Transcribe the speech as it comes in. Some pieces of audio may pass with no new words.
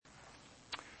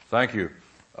Thank you.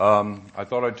 I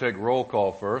thought I'd take roll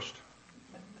call first.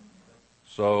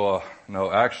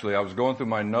 No, actually, I was going through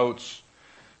my notes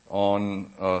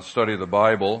on study of the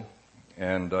Bible,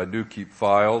 and I do keep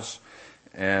files,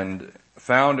 and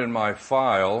found in my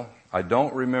file, I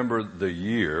don't remember the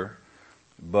year,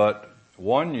 but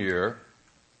one year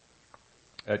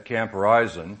at Camp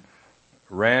Horizon,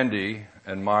 Randy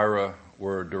and Myra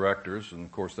were directors, and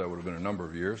of course that would have been a number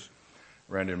of years,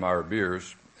 Randy and Myra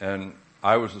Beers, and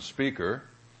I was the speaker,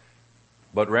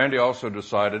 but Randy also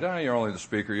decided, you're only the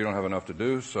speaker, you don't have enough to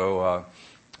do, so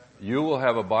you will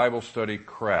have a Bible study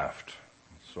craft.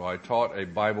 So I taught a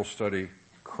Bible study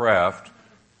craft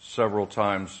several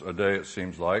times a day, it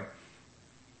seems like,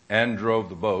 and drove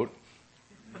the boat,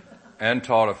 and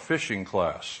taught a fishing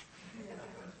class.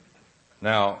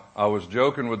 Now, I was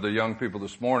joking with the young people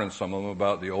this morning, some of them,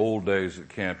 about the old days at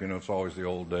camp. You know, it's always the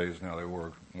old days. Now they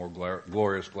were more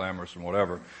glorious, glamorous, and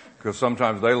whatever. Because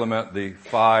sometimes they lament the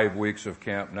 5 weeks of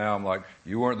camp. Now I'm like,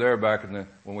 you weren't there back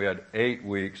when we had 8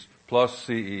 weeks plus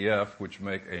CEF, which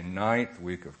make a 9th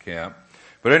week of camp.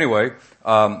 But anyway,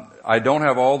 I don't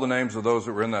have all the names of those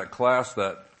that were in that class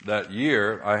that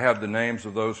year. I have the names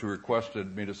of those who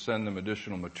requested me to send them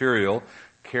additional material.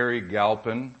 Carrie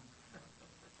Galpin,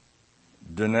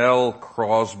 Danelle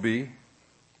Crosby,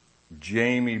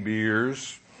 Jamie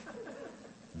Beers,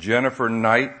 Jennifer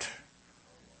Knight,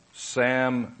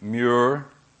 Sam Muir,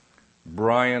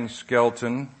 Brian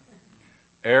Skelton,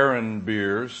 Aaron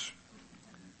Beers,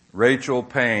 Rachel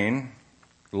Payne,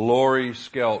 Lori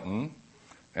Skelton,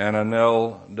 and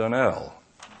Annelle Donnell.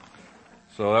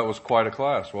 So that was quite a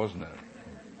class, wasn't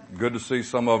it? Good to see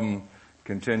some of them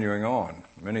continuing on,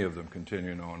 many of them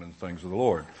continuing on in the things of the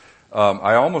Lord.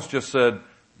 I almost just said,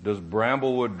 does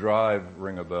Bramblewood Drive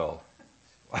ring a bell?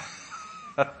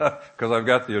 Because I've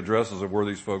got the addresses of where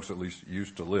these folks at least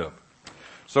used to live.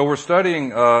 So we're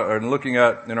studying and looking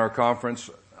at in our conference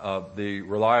the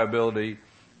reliability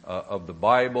of the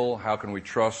Bible. How can we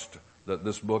trust that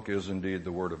this book is indeed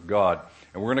the Word of God?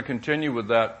 And we're going to continue with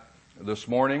that this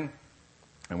morning,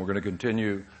 and we're going to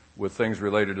continue with things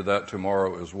related to that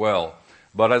tomorrow as well.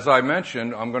 But as I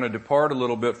mentioned, I'm going to depart a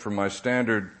little bit from my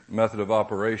standard method of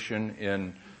operation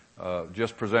in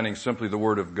just presenting simply the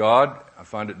Word of God. I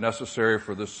find it necessary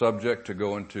for this subject to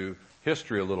go into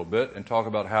history a little bit and talk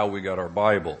about how we got our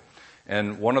Bible.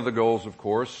 And one of the goals, of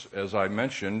course, as I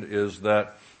mentioned, is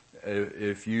that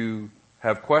if you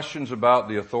have questions about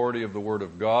the authority of the Word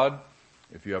of God,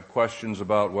 if you have questions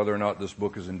about whether or not this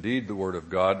book is indeed the Word of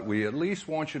God, we at least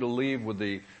want you to leave with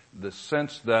the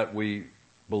sense that we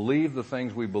believe the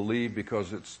things we believe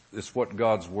because it's what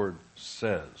God's Word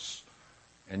says.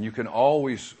 And you can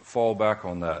always fall back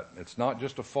on that. It's not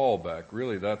just a fallback.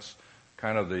 Really, that's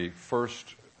kind of the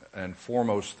first and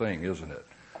foremost thing, isn't it?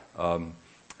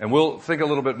 And we'll think a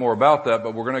little bit more about that,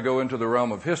 but we're going to go into the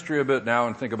realm of history a bit now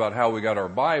and think about how we got our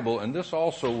Bible. And this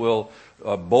also will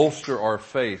bolster our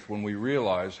faith when we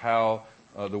realize how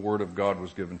the Word of God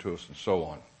was given to us and so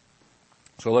on.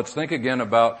 So let's think again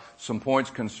about some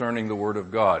points concerning the Word of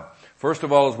God. First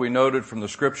of all, as we noted from the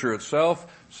Scripture itself,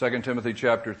 2 Timothy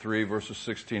chapter 3, verses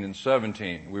 16 and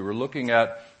 17. We were looking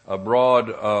at a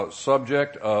broad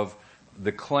subject of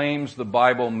the claims the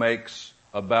Bible makes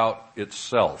about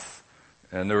itself.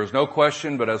 And there is no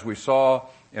question, but as we saw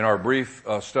in our brief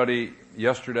study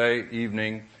yesterday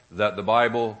evening, that the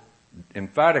Bible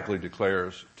emphatically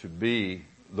declares to be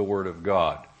the Word of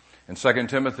God. And 2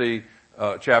 Timothy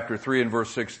chapter 3 and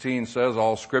verse 16 says,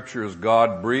 all Scripture is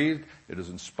God-breathed. It is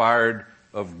inspired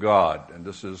of God. And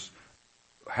this is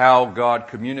how God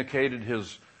communicated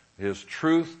His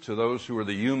truth to those who were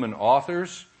the human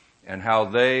authors and how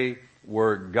they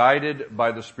were guided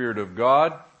by the Spirit of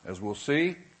God, as we'll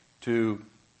see, to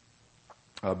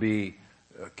be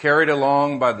carried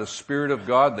along by the Spirit of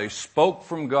God. They spoke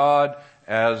from God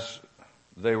as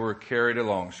they were carried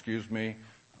along. Excuse me,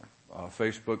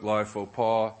 Facebook Live faux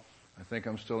pas. I think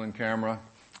I'm still in camera,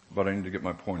 but I need to get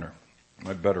my pointer,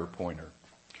 my better pointer.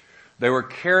 They were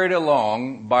carried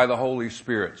along by the Holy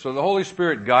Spirit. So the Holy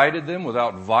Spirit guided them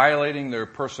without violating their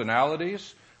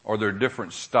personalities or their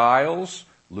different styles.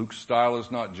 Luke's style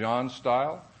is not John's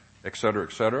style, etc.,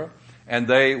 etc. And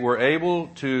they were able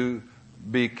to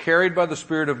be carried by the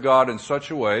Spirit of God in such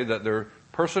a way that their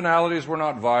personalities were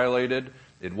not violated.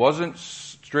 It wasn't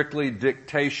strictly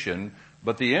dictation,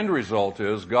 but the end result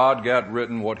is God got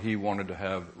written what He wanted to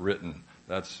have written.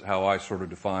 That's how I sort of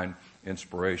define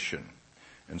inspiration.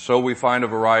 And so we find a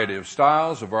variety of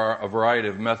styles, a variety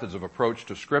of methods of approach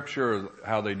to Scripture,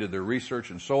 how they did their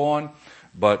research and so on.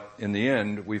 But in the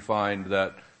end, we find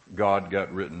that God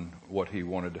got written what He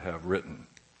wanted to have written.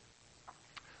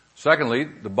 Secondly,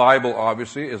 the Bible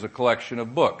obviously is a collection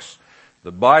of books.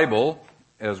 The Bible,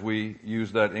 as we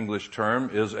use that English term,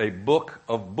 is a book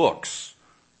of books.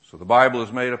 So the Bible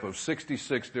is made up of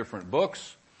 66 different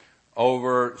books.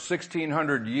 Over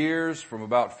 1,600 years, from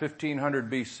about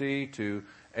 1500 BC to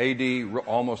AD,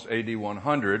 almost AD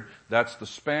 100, that's the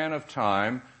span of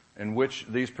time in which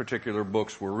these particular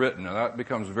books were written. Now that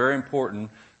becomes very important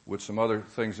with some other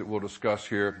things that we'll discuss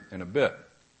here in a bit.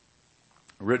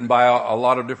 Written by a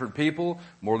lot of different people,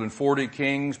 more than 40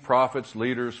 kings, prophets,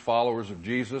 leaders, followers of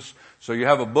Jesus. So you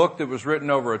have a book that was written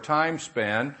over a time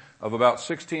span of about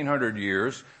 1,600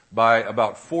 years by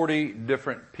about 40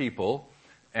 different people.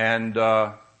 And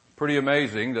pretty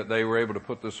amazing that they were able to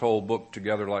put this whole book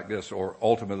together like this, or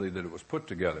ultimately that it was put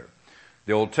together.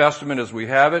 The Old Testament, as we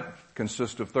have it,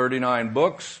 consists of 39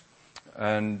 books.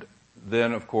 And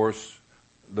then, of course,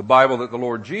 the Bible that the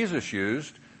Lord Jesus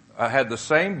used had the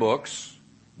same books,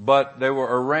 but they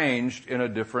were arranged in a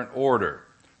different order.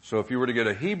 So if you were to get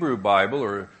a Hebrew Bible,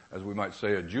 or as we might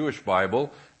say a Jewish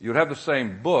Bible, you'd have the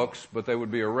same books, but they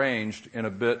would be arranged in a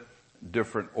bit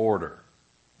different order.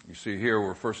 You see here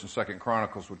where 1st and 2nd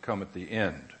Chronicles would come at the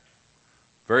end.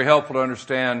 Very helpful to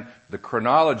understand the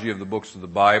chronology of the books of the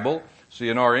Bible. See,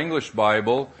 in our English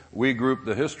Bible, we group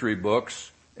the history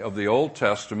books of the Old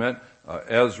Testament,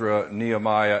 Ezra,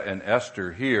 Nehemiah, and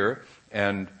Esther here,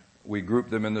 and we group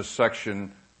them in this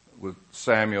section with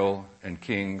Samuel and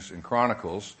Kings and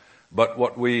Chronicles. But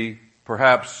what we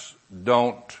perhaps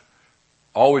don't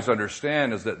always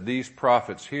understand is that these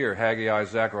prophets here, Haggai,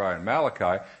 Zechariah, and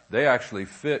Malachi, they actually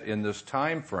fit in this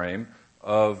time frame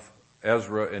of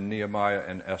Ezra and Nehemiah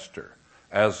and Esther,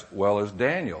 as well as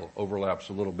Daniel overlaps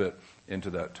a little bit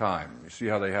into that time. You see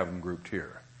how they have them grouped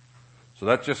here. So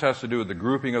that just has to do with the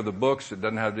grouping of the books. It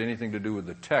doesn't have anything to do with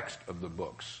the text of the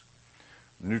books.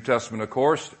 The New Testament, of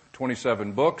course,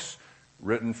 27 books,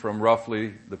 written from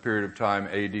roughly the period of time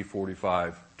AD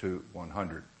 45 to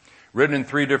 100. Written in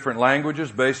 3 different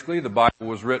languages, basically. The Bible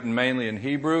was written mainly in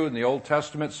Hebrew in the Old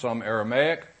Testament, some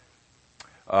Aramaic.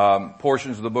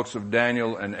 Portions of the books of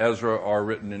Daniel and Ezra are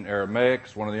written in Aramaic.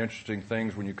 It's one of the interesting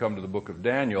things when you come to the book of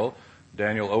Daniel.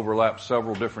 Daniel overlaps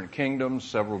several different kingdoms,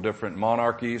 several different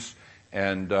monarchies,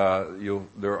 and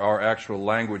there are actual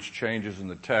language changes in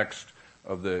the text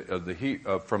from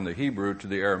the Hebrew to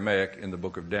the Aramaic in the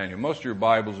book of Daniel. Most of your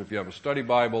Bibles, if you have a study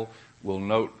Bible, will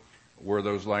note where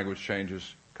those language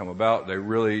changes come about. They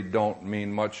really don't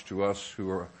mean much to us who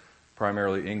are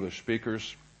primarily English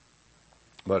speakers,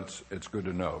 but it's good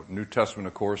to know. New Testament,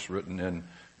 of course, written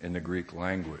in the Greek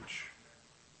language.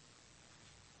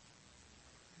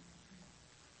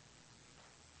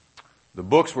 The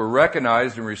books were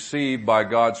recognized and received by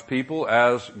God's people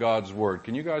as God's Word.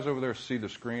 Can you guys over there see the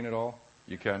screen at all?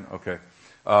 You can? Okay.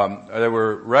 They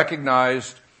were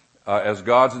recognized as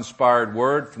God's inspired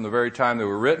Word from the very time they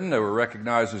were written. They were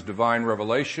recognized as divine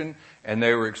revelation, and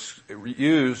they were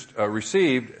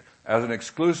received as an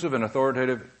exclusive and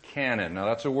authoritative canon. Now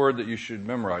that's a word that you should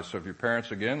memorize. So if your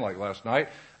parents, again, like last night,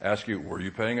 ask you, were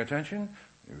you paying attention?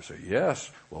 You would say,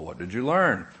 yes. Well, what did you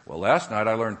learn? Well, last night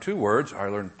I learned 2 words. I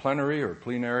learned plenary or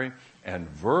plenary and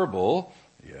verbal.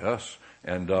 Yes.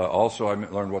 And also I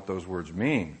learned what those words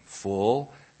mean.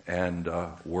 Full and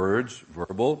words,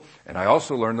 verbal. And I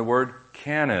also learned the word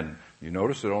canon. You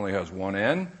notice it only has one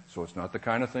N, so it's not the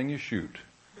kind of thing you shoot.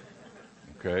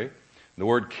 Okay? The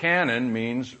word canon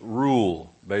means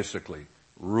rule, basically.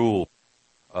 Rule.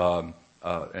 And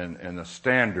a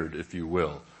standard, if you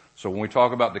will. So when we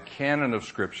talk about the canon of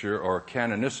Scripture or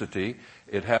canonicity,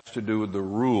 it has to do with the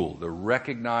rule, the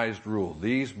recognized rule.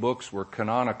 These books were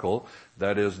canonical.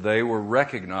 That is, they were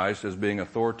recognized as being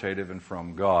authoritative and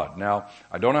from God. Now,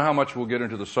 I don't know how much we'll get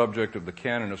into the subject of the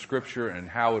canon of Scripture and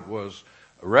how it was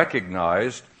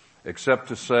recognized, except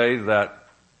to say that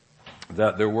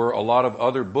there were a lot of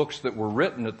other books that were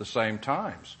written at the same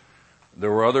times.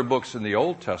 There were other books in the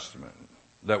Old Testament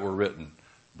that were written,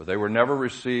 but they were never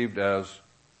received as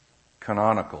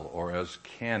canonical or as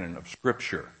canon of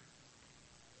Scripture.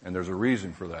 And there's a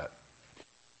reason for that.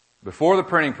 Before the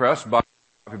printing press,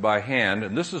 by hand,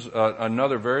 and this is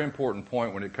another very important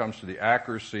point when it comes to the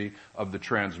accuracy of the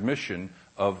transmission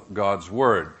of God's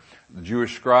Word. The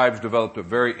Jewish scribes developed a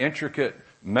very intricate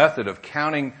method of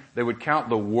counting. They would count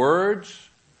the words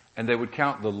and they would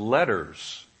count the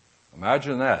letters.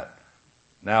 Imagine that.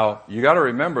 Now, you got to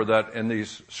remember that in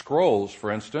these scrolls, for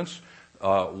instance,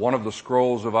 one of the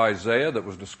scrolls of Isaiah that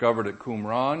was discovered at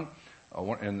Qumran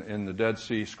in the Dead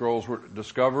Sea Scrolls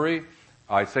discovery,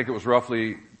 I think it was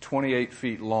roughly 28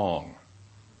 feet long.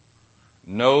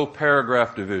 No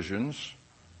paragraph divisions,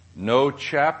 no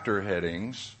chapter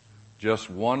headings,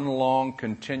 just one long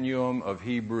continuum of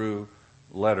Hebrew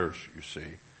letters, you see.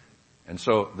 And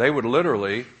so they would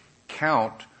literally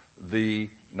count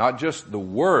not just the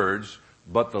words,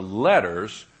 but the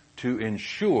letters to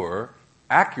ensure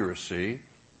accuracy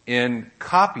in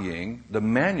copying the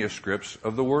manuscripts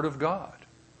of the Word of God.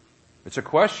 It's a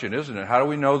question, isn't it? How do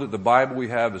we know that the Bible we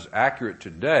have is accurate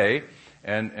today?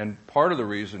 And part of the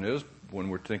reason is, when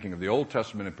we're thinking of the Old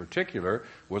Testament in particular,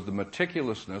 was the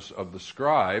meticulousness of the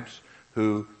scribes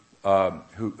who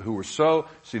were so,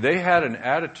 see, they had an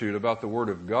attitude about the Word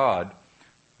of God.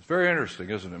 It's very interesting,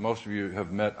 isn't it? Most of you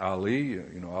have met Ali,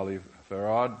 you know, Ali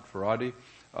Faradi,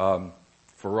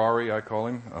 Ferrari, I call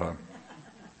him.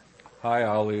 Hi,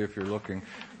 Ali, if you're looking.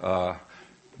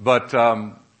 But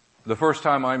the first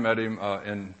time I met him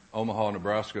in Omaha,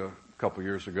 Nebraska, a couple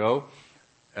years ago,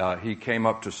 he came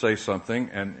up to say something,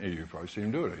 and you've probably seen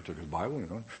him do it. He took his Bible,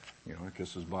 he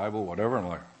kissed his Bible, whatever. I'm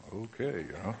like, okay,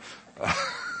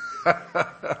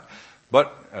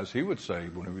 But as he would say,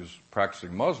 when he was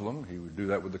practicing Muslim, he would do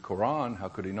that with the Quran. How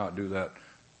could he not do that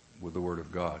with the Word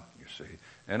of God? You see,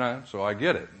 and so I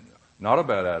get it. Not a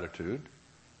bad attitude.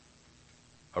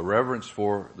 A reverence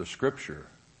for the Scripture.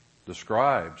 The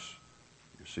scribes,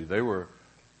 you see,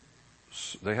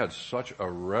 they had such a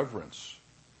reverence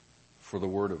for the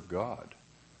Word of God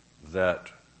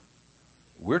that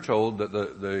we're told that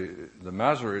the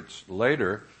Masoretes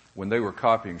later, when they were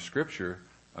copying Scripture,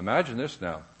 imagine this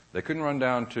now, they couldn't run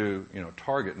down to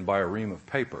Target and buy a ream of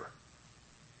paper.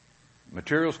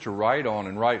 Materials to write on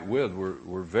and write with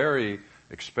were very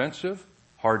expensive,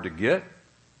 hard to get,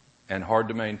 and hard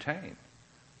to maintain.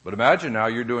 But imagine now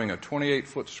you're doing a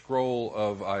 28-foot scroll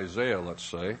of Isaiah, let's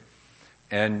say,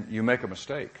 and you make a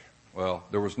mistake. Well,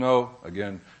 there was no,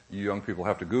 again, you young people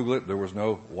have to Google it, there was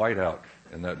no whiteout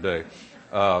in that day.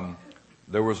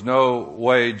 There was no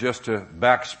way just to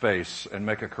backspace and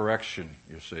make a correction,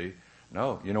 you see.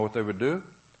 No, you know what they would do?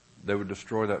 They would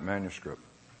destroy that manuscript,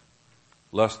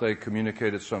 lest they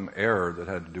communicated some error that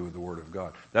had to do with the Word of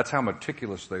God. That's how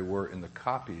meticulous they were in the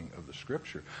copying of the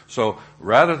Scripture. So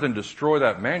rather than destroy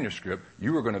that manuscript,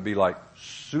 you were going to be like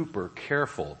super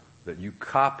careful that you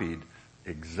copied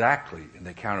exactly, and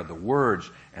they counted the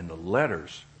words and the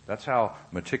letters. That's how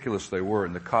meticulous they were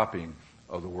in the copying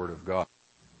of the Word of God.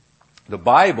 The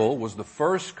Bible was the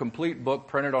first complete book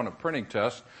printed on a printing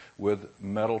test with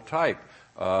metal type.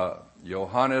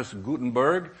 Johannes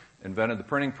Gutenberg invented the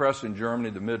printing press in Germany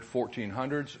in the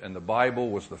mid-1400s, and the Bible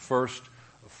was the first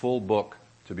full book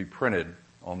to be printed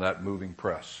on that moving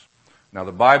press. Now,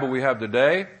 the Bible we have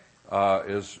today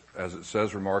is, as it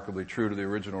says, remarkably true to the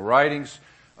original writings.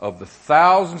 Of the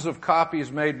thousands of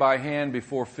copies made by hand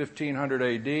before 1500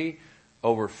 A.D.,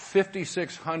 over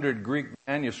 5,600 Greek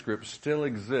manuscripts still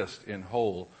exist in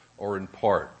whole or in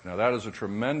part. Now, that is a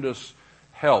tremendous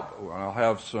help.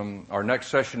 Our next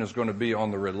session is going to be on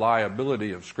the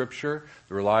reliability of Scripture,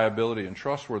 the reliability and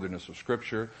trustworthiness of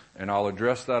Scripture, and I'll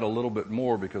address that a little bit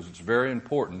more because it's very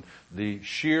important. The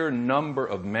sheer number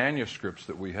of manuscripts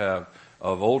that we have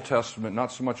of Old Testament,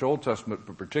 not so much Old Testament,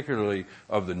 but particularly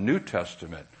of the New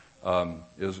Testament,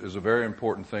 is a very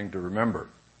important thing to remember.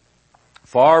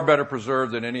 Far better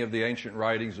preserved than any of the ancient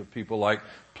writings of people like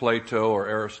Plato or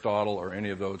Aristotle or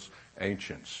any of those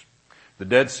ancients. The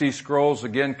Dead Sea Scrolls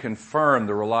again confirm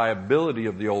the reliability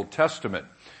of the Old Testament.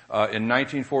 In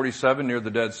 1947, near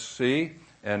the Dead Sea,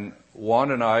 and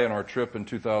Juan and I, on our trip in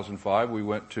 2005, we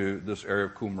went to this area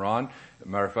of Qumran. As a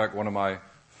matter of fact, one of my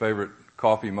favorite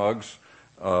coffee mugs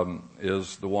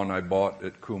is the one I bought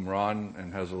at Qumran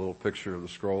and has a little picture of the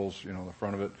scrolls, on the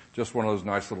front of it. Just one of those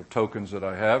nice little tokens that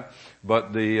I have.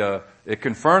 But it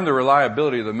confirmed the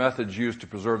reliability of the methods used to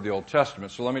preserve the Old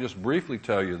Testament. So let me just briefly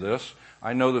tell you this.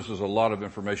 I know this is a lot of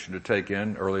information to take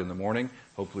in early in the morning.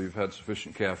 Hopefully you've had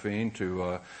sufficient caffeine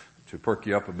to perk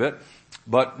you up a bit.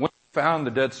 But when we found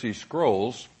the Dead Sea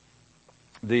Scrolls,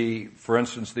 for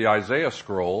instance, the Isaiah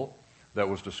scroll that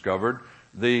was discovered,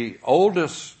 the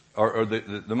oldest or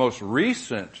the most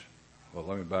recent, well,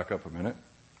 let me back up a minute.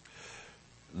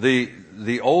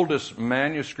 The oldest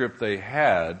manuscript they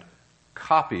had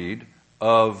copied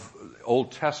of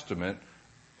Old Testament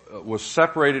was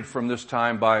separated from this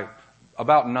time by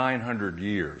about 900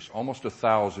 years, almost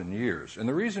 1,000 years. And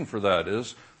the reason for that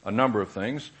is a number of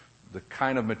things. The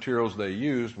kind of materials they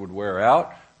used would wear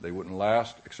out, they wouldn't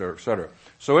last, et cetera, et cetera.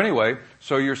 So anyway,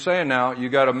 so you're saying now you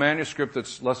got a manuscript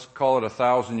that's, let's call it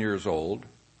 1,000 years old.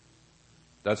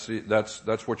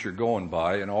 That's what you're going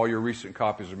by, and all your recent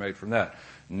copies are made from that.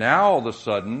 Now all of a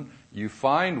sudden, you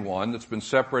find one that's been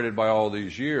separated by all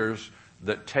these years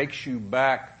that takes you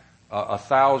back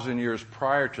 1,000 years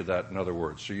prior to that, in other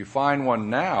words. So you find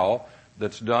one now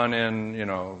that's done in,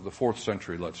 the 4th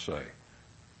century, let's say.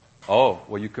 Oh,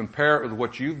 well, you compare it with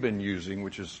what you've been using,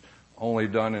 which is only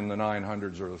done in the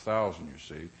 900s or the 1000, you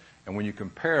see. And when you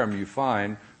compare them, you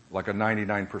find like a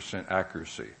 99%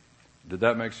 accuracy. Did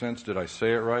that make sense? Did I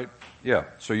say it right? Yeah.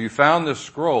 So you found this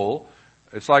scroll.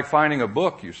 It's like finding a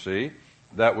book, you see,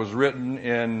 that was written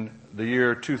in the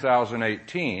year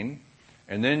 2018,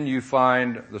 and then you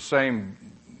find the same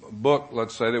book,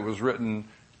 let's say, that was written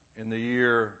in the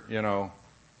year,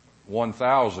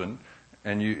 1000,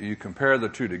 and you compare the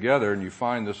two together, and you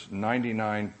find this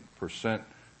 99%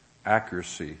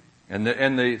 accuracy. And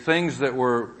the things that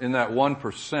were in that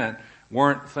 1%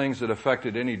 weren't things that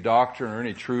affected any doctrine or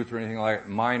any truth or anything like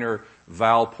minor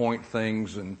vowel point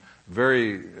things and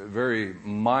very, very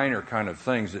minor kind of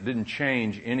things that didn't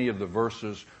change any of the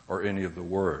verses or any of the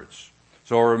words.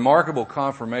 So a remarkable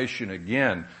confirmation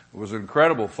again. It was an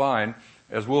incredible find.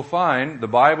 As we'll find, the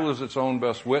Bible is its own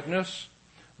best witness,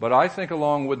 but I think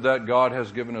along with that God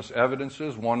has given us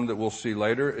evidences. One that we'll see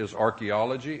later is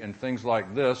archaeology and things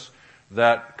like this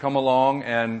that come along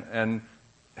and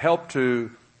help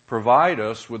to provide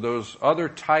us with those other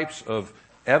types of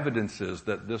evidences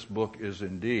that this book is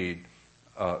indeed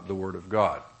the Word of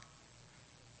God.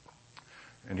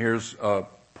 And here's a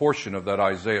portion of that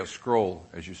Isaiah scroll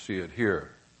as you see it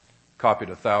here, copied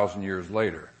 1,000 years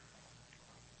later.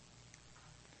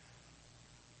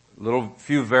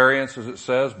 Few variants, as it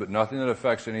says, but nothing that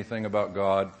affects anything about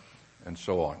God, and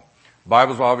so on. The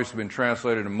Bible's obviously been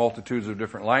translated in multitudes of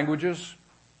different languages.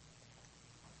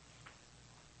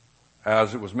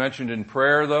 As it was mentioned in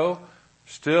prayer, though,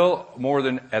 still more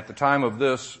than, at the time of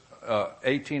this,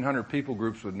 1,800 people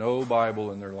groups with no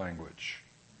Bible in their language.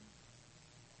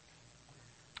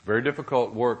 Very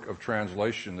difficult work of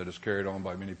translation that is carried on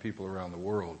by many people around the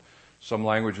world. Some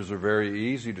languages are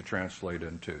very easy to translate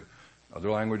into.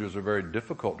 Other languages are very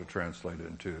difficult to translate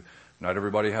into. Not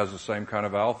everybody has the same kind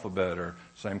of alphabet or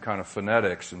same kind of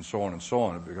phonetics and so on and so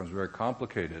on. It becomes very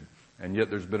complicated. And yet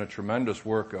there's been a tremendous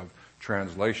work of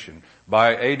translation.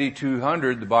 By AD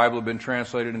 200, the Bible had been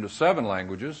translated into 7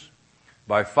 languages.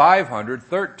 By 500,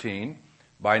 13.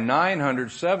 By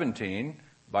 900, 17.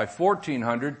 By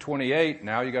 1400, 28.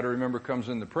 Now you got to remember comes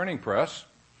in the printing press.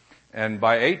 And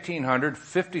by 1800,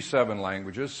 57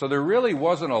 languages. So there really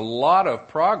wasn't a lot of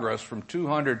progress from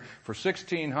 200 for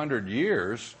 1600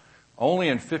 years. Only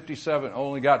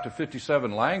got to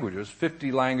 57 languages,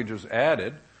 50 languages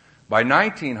added. By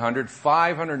 1900,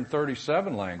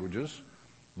 537 languages.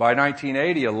 By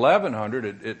 1980,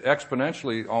 1100, it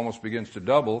exponentially almost begins to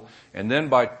double. And then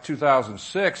by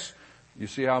 2006, you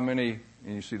see how many,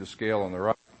 and you see the scale on the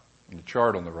right, and the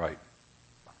chart on the right.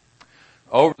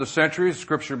 Over the centuries,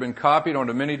 Scripture has been copied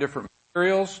onto many different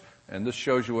materials, and this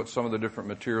shows you what some of the different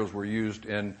materials were used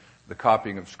in the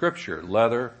copying of Scripture.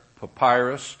 Leather,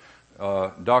 papyrus.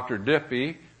 Dr.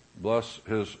 Dippy, bless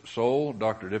his soul,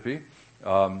 Dr. Dippy,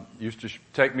 used to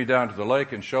take me down to the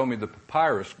lake and show me the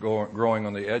papyrus growing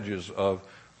on the edges of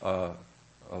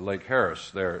Lake Harris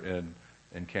there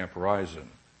in Camp Horizon.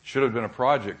 Should have been a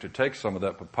project to take some of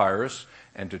that papyrus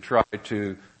and to try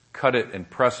to cut it and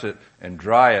press it and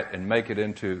dry it and make it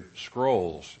into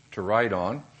scrolls to write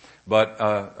on. But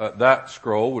that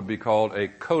scroll would be called a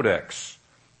codex.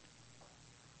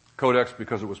 Codex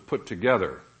because it was put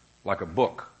together like a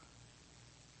book.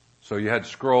 So you had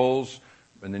scrolls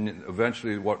and then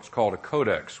eventually what's called a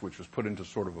codex, which was put into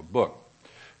sort of a book.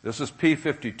 This is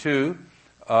P52,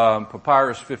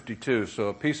 papyrus 52. So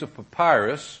a piece of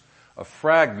papyrus, a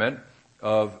fragment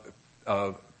of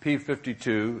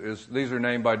P52 these are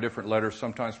named by different letters,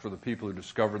 sometimes for the people who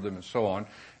discovered them and so on.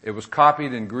 It was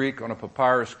copied in Greek on a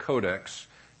papyrus codex.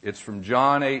 It's from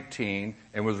John 18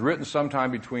 and was written sometime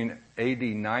between AD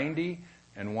 90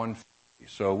 and 150.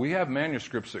 So we have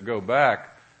manuscripts that go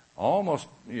back almost,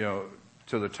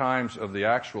 to the times of the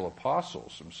actual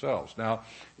apostles themselves. Now,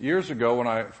 years ago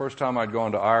when first time I'd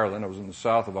gone to Ireland, I was in the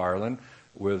south of Ireland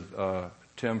with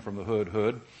Tim from the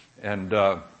Hood, and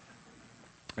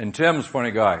Tim's a funny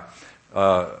guy.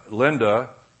 Linda,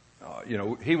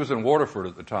 he was in Waterford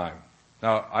at the time.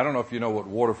 Now, I don't know if you know what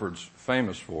Waterford's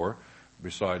famous for,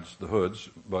 besides the Hoods,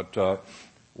 but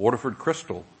Waterford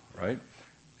crystal, right?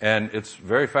 And it's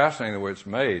very fascinating the way it's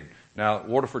made. Now,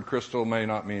 Waterford crystal may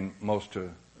not mean most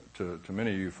to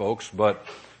many of you folks, but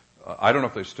I don't know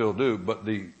if they still do, but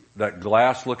that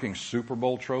glass-looking Super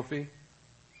Bowl trophy.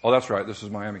 Oh, that's right. This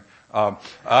is Miami. And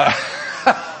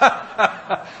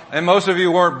most of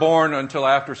you weren't born until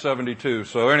after 72.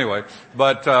 So anyway,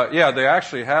 but they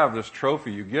actually have this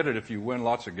trophy. You get it if you win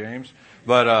lots of games.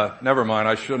 But never mind.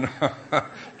 I shouldn't.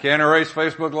 Can't erase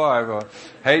Facebook Live.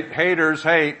 Haters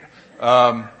hate.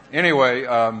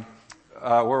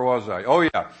 Where was I? Oh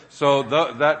yeah. So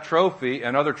that trophy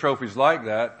and other trophies like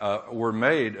that were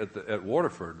made at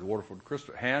Waterford, the Waterford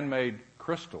crystal, handmade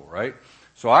crystal, right?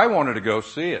 So I wanted to go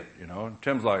see it, And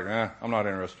Tim's like, I'm not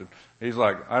interested. He's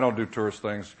like, I don't do tourist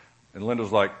things. And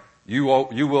Linda's like, you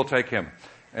will take him.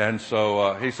 And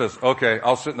so he says, okay,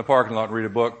 I'll sit in the parking lot and read a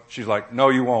book. She's like, no,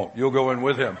 you won't. You'll go in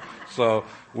with him. So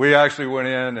we actually went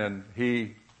in, and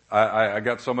I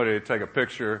got somebody to take a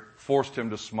picture, forced him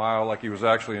to smile like he was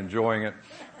actually enjoying it.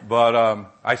 But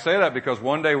I say that because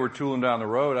one day we're tooling down the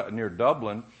road near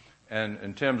Dublin,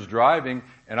 and Tim's driving,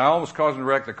 and I almost caused him to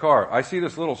wreck the car. I see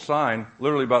this little sign,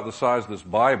 literally about the size of this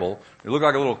Bible. It looked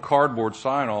like a little cardboard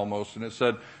sign almost, and it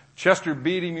said, Chester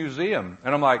Beatty Museum.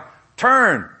 And I'm like,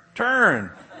 turn.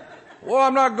 Well,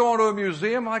 I'm not going to a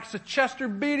museum. I'm like, it's a Chester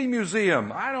Beatty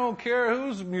Museum. I don't care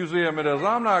whose museum it is.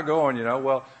 I'm not going,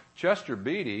 Well, Chester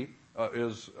Beatty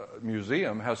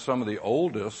museum has some of the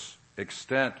oldest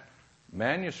extant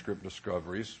manuscript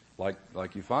discoveries,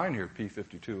 like you find here,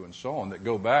 P52 and so on, that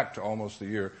go back to almost the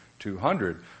year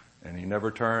 200. And he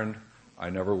never turned, I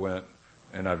never went,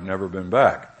 and I've never been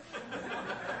back.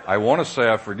 I want to say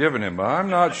I've forgiven him, but I'm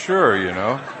not sure,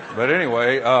 But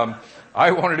anyway,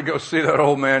 I wanted to go see that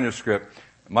old manuscript.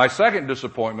 My second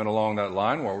disappointment along that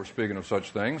line, while we're speaking of such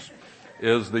things,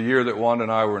 is the year that Wanda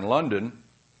and I were in London,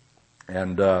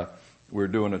 and we were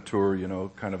doing a tour,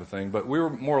 kind of a thing. But we were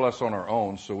more or less on our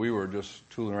own, so we were just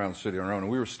tooling around the city on our own.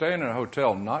 And we were staying in a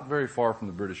hotel not very far from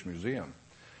the British Museum.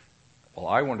 Well,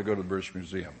 I wanted to go to the British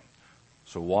Museum.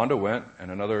 So Wanda went,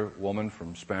 and another woman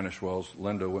from Spanish Wells,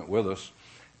 Linda, went with us,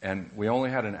 and we only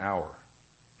had an hour.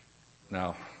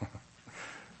 Now,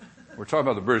 we're talking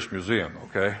about the British Museum,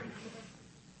 okay?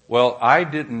 Well, I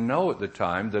didn't know at the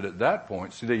time that at that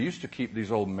point, see, they used to keep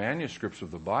these old manuscripts of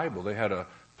the Bible. They had a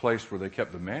place where they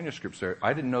kept the manuscripts there.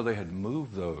 I didn't know they had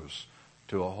moved those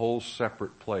to a whole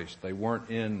separate place. They weren't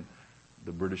in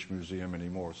the British Museum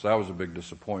anymore. So that was a big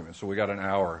disappointment. So we got an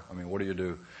hour. I mean, what do you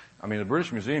do? I mean, the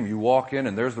British Museum, you walk in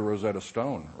and there's the Rosetta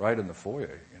Stone right in the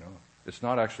foyer, It's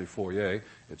not actually foyer,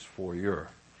 it's foyer.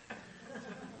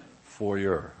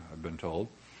 Foyer, I've been told.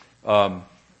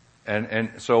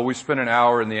 And so we spent an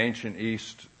hour in the ancient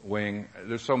East wing.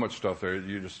 There's so much stuff there.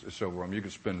 It's overwhelming. You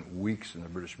could spend weeks in the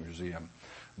British Museum.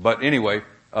 But anyway,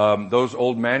 those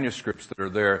old manuscripts that are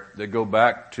there, they go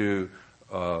back to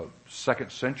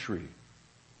 2nd century.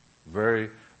 Very,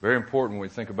 very important when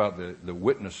we think about the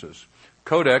witnesses.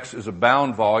 Codex is a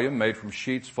bound volume made from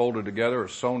sheets folded together or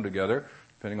sewn together,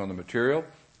 depending on the material.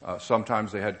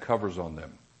 Sometimes they had covers on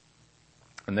them.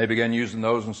 And they began using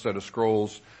those instead of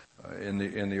scrolls in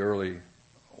the early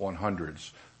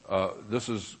 100s. This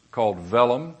is called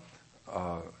vellum,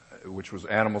 which was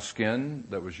animal skin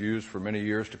that was used for many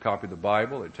years to copy the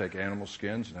Bible. They'd take animal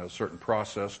skins and have a certain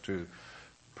process to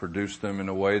produce them in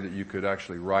a way that you could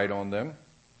actually write on them.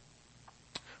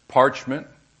 Parchment,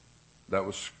 that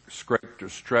was scraped or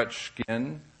stretched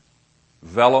skin.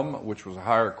 Vellum, which was a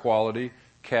higher quality,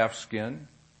 calf skin.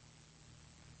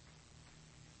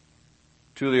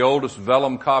 Two of the oldest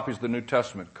vellum copies of the New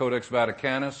Testament, Codex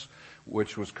Vaticanus,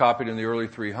 which was copied in the early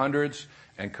 300s,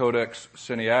 and Codex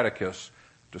Sinaiticus,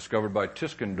 discovered by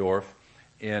Tischendorf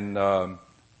in,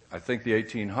 I think, the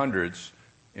 1800s,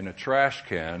 in a trash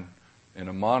can in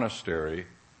a monastery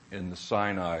in the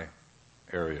Sinai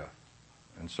area.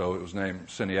 And so it was named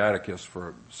Sinaiticus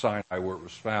for Sinai, where it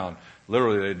was found.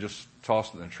 Literally, they just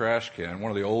tossed it in a trash can.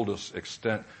 One of the oldest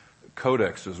extant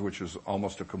codexes, which is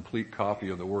almost a complete copy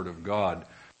of the Word of God,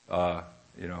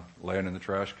 laying in the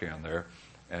trash can there.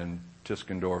 And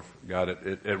Tischendorf got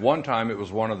it. At one time, it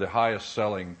was one of the highest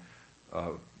selling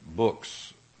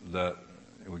books that,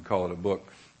 we'd call it a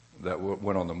book, that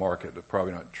went on the market. That's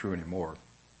probably not true anymore.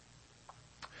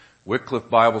 Wycliffe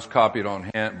Bibles copied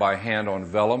by hand on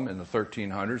vellum in the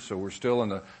 1300s, so we're still in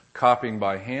the copying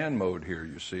by hand mode here,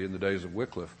 you see, in the days of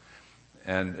Wycliffe.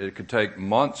 And it could take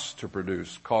months to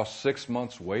produce, cost 6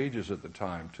 months' wages at the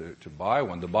time to buy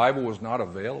one. The Bible was not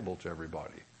available to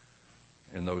everybody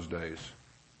in those days.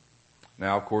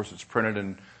 Now, of course, it's printed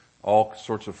in all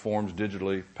sorts of forms,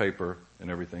 digitally, paper, and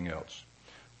everything else.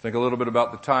 Think a little bit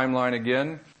about the timeline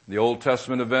again. The Old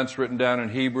Testament events written down in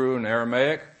Hebrew and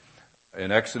Aramaic. In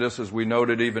Exodus, as we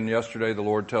noted even yesterday, the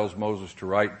Lord tells Moses to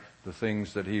write the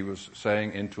things that he was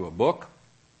saying into a book.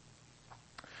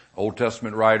 Old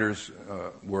Testament writers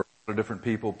were different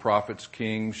people, prophets,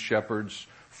 kings, shepherds,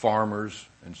 farmers,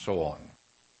 and so on.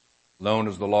 Known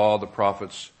as the law, the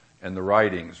prophets, and the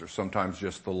writings, or sometimes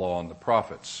just the law and the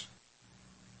prophets.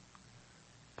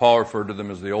 Paul referred to them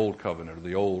as the Old Covenant, or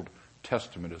the Old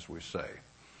Testament, as we say.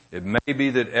 It may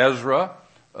be that Ezra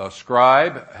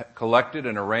scribe collected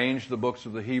and arranged the books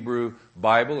of the Hebrew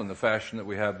Bible in the fashion that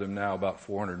we have them now, about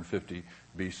 450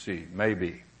 BC,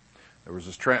 maybe. There was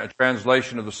a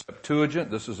translation of the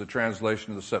Septuagint. This is a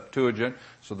translation of the Septuagint.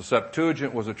 So the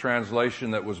Septuagint was a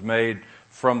translation that was made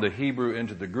from the Hebrew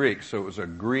into the Greek. So it was a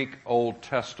Greek Old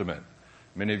Testament.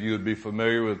 Many of you would be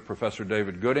familiar with Professor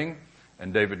David Gooding.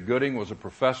 And David Gooding was a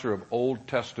professor of Old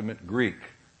Testament Greek.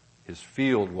 His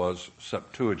field was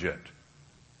Septuagint.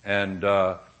 And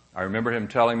I remember him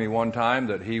telling me one time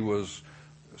that he was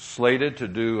slated to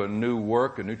do a new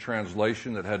work, a new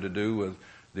translation that had to do with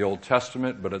the Old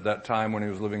Testament, but at that time when he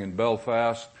was living in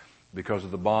Belfast, because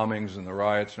of the bombings and the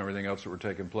riots and everything else that were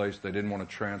taking place, they didn't want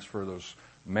to transfer those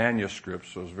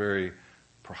manuscripts, those very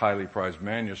highly prized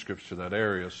manuscripts, to that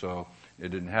area, so it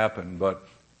didn't happen. But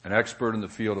an expert in the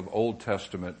field of Old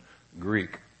Testament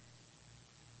Greek,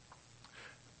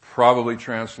 probably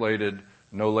translated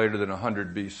no later than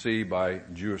 100 BC by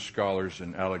Jewish scholars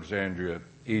in Alexandria,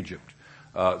 Egypt.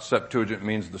 Septuagint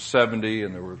means the 70,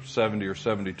 and there were 70 or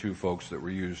 72 folks that were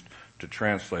used to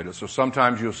translate it. So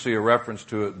sometimes you'll see a reference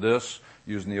to it, this,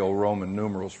 using the old Roman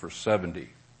numerals for 70.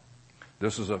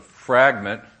 This is a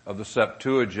fragment of the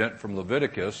Septuagint from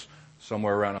Leviticus,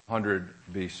 somewhere around 100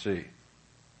 BC.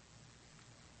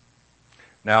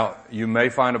 Now, you may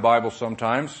find a Bible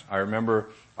sometimes. I remember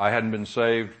I hadn't been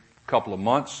saved a couple of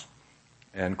months,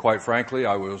 and quite frankly,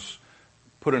 I was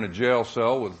put in a jail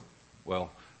cell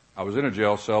I was in a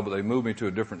jail cell, but they moved me to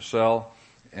a different cell,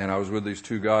 and I was with these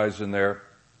two guys in there.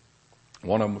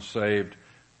 One of them was saved,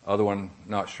 other one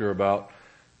not sure about.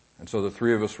 And so the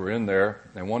three of us were in there,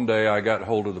 and one day I got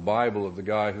hold of the Bible of the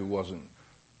guy who wasn't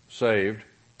saved,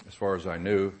 as far as I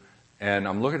knew, and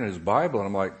I'm looking at his Bible, and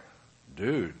I'm like,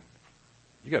 dude,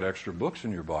 you got extra books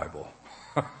in your Bible.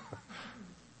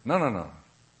 No.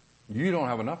 You don't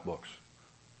have enough books.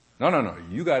 No.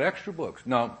 You got extra books.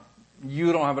 No,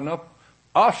 you don't have enough.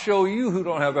 I'll show you who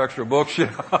don't have extra books.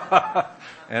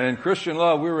 And in Christian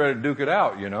love, we were ready to duke it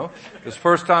out, It's the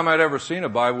first time I'd ever seen a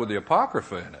Bible with the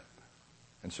Apocrypha in it.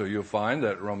 And so you'll find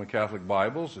that Roman Catholic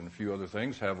Bibles and a few other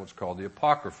things have what's called the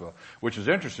Apocrypha, which is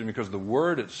interesting because the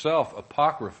word itself,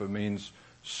 Apocrypha, means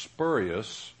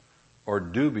spurious or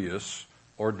dubious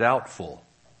or doubtful.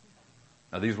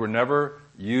 Now, these were never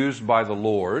used by the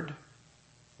Lord,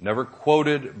 never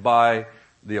quoted by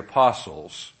the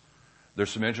apostles. There's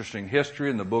some interesting history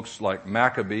in the books like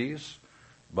Maccabees,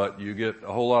 but you get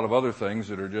a whole lot of other things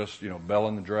that are just, Bel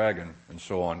and the Dragon and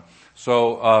so on.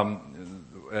 So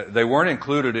they weren't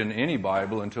included in any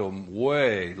Bible until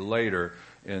way later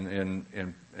in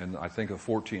I think the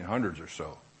 1400s or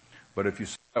so. But if you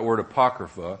see that word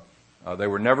Apocrypha, they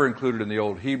were never included in the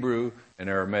Old Hebrew and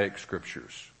Aramaic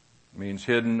scriptures. It means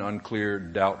hidden, unclear,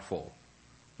 doubtful.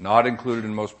 Not included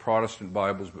in most Protestant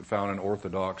Bibles, but found in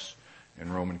Orthodox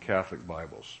and Roman Catholic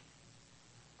Bibles.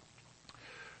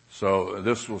 So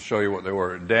this will show you what they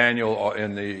were. Daniel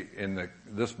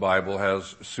this Bible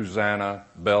has Susanna,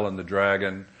 Bel and the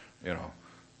Dragon,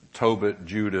 Tobit,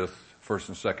 Judith, 1st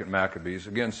and 2nd Maccabees.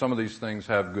 Again, some of these things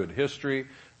have good history,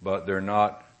 but they're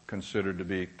not considered to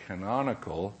be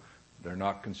canonical. They're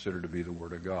not considered to be the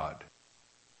Word of God.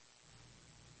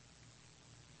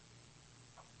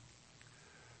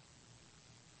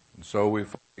 And so we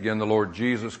find again the Lord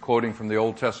Jesus quoting from the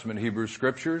Old Testament Hebrew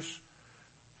Scriptures.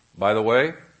 By the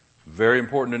way, very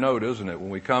important to note, isn't it?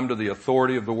 When we come to the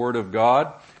authority of the Word of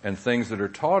God and things that are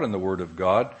taught in the Word of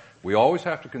God, we always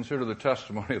have to consider the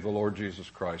testimony of the Lord Jesus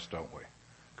Christ, don't we?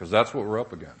 Because that's what we're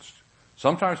up against.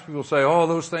 Sometimes people say,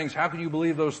 those things, how can you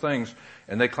believe those things?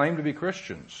 And they claim to be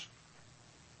Christians.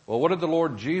 Well, what did the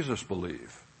Lord Jesus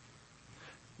believe?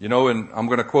 And I'm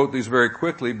going to quote these very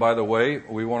quickly. By the way,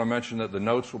 we want to mention that the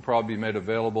notes will probably be made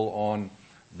available on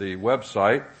the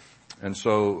website. And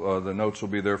so the notes will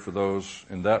be there for those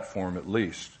in that form at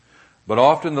least. But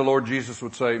often the Lord Jesus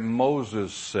would say,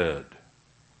 Moses said.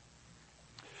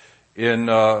 In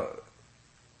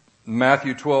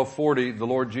Matthew 12:40, the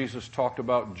Lord Jesus talked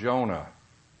about Jonah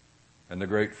and the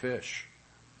great fish.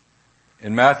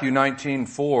 In Matthew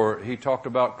 19:4, he talked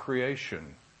about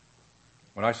creation.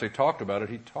 When I say talked about it,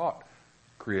 he taught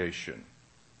creation.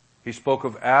 He spoke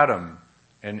of Adam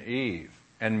and Eve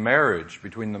and marriage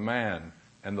between the man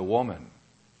and the woman.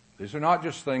 These are not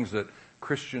just things that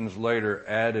Christians later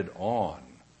added on.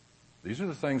 These are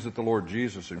the things that the Lord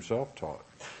Jesus himself taught.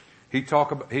 He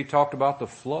talked about the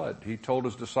flood. He told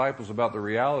his disciples about the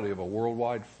reality of a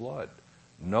worldwide flood.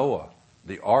 Noah,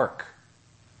 the ark.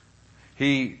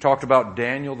 He talked about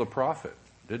Daniel the prophet,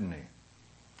 didn't he?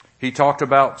 He talked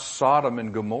about Sodom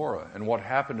and Gomorrah and what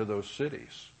happened to those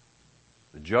cities,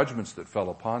 the judgments that fell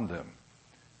upon them.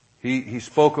 He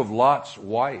spoke of Lot's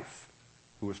wife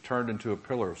who was turned into a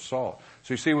pillar of salt.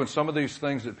 So you see, when some of these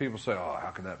things that people say, oh,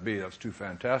 how can that be? That's too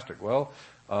fantastic. Well,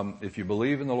 if you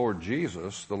believe in the Lord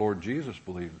Jesus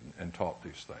believed and taught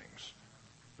these things.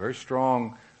 Very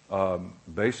strong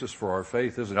basis for our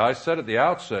faith, isn't it? I said at the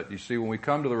outset, you see, when we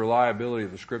come to the reliability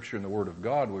of the Scripture and the Word of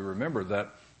God, we remember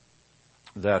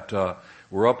that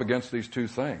we're up against these two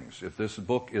things. If this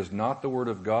book is not the Word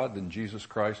of God, then Jesus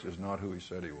Christ is not who He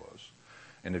said He was.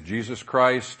 And if Jesus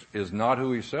Christ is not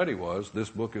who He said He was, this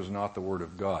book is not the Word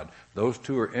of God. Those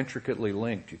two are intricately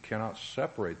linked. You cannot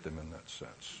separate them in that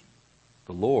sense.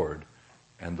 The Lord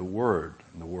and the Word,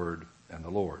 and the Word and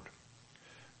the Lord.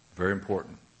 Very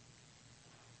important.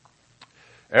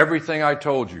 Everything I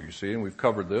told you, you see, and we've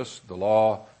covered this, the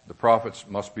law, the prophets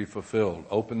must be fulfilled.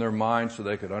 Open their minds so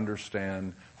they could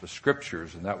understand the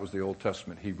Scriptures, and that was the Old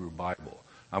Testament Hebrew Bible.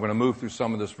 I'm going to move through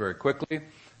some of this very quickly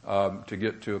to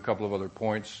get to a couple of other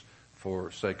points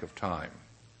for sake of time.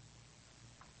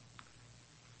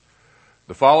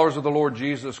 The followers of the Lord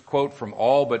Jesus quote from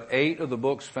all but 8 of the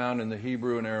books found in the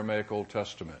Hebrew and Aramaic Old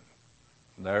Testament.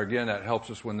 There again, that helps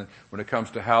us when it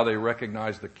comes to how they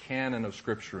recognize the canon of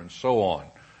Scripture and so on.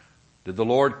 Did the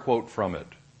Lord quote from it?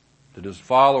 Did His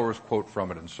followers quote from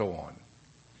it, and so on?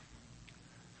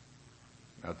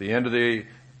 At the end of the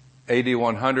AD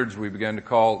 100s, they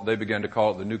began to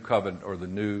call it the New Covenant or the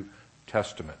New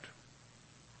Testament.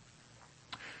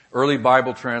 Early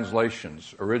Bible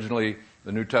translations, originally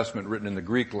the New Testament written in the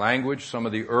Greek language. Some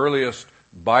of the earliest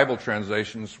Bible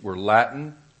translations were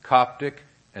Latin, Coptic,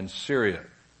 and Syriac.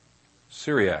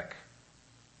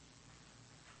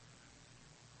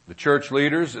 The church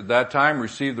leaders at that time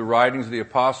received the writings of the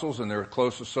apostles and their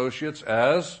close associates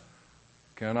as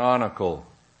canonical.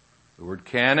 The word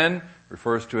canon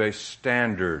refers to a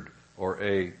standard or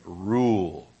a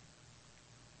rule.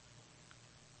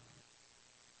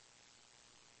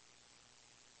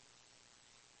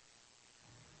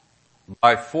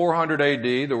 By 400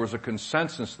 AD, there was a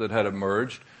consensus that had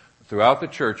emerged throughout the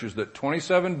churches that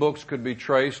 27 books could be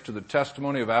traced to the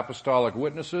testimony of apostolic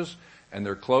witnesses and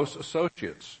their close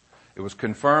associates. It was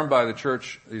confirmed by the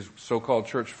church, these so-called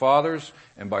church fathers,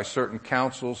 and by certain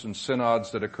councils and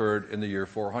synods that occurred in the year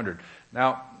 400.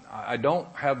 Now, I don't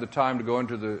have the time to go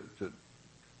into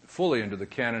fully into the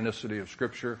canonicity of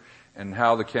Scripture and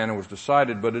how the canon was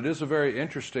decided, but it is a very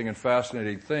interesting and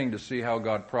fascinating thing to see how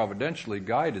God providentially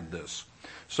guided this.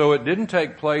 So it didn't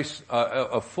take place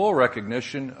a full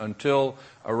recognition until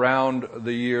around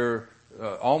the year,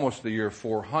 almost the year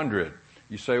 400.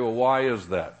 You say, well, why is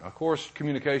that? Of course,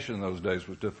 communication in those days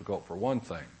was difficult for one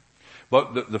thing.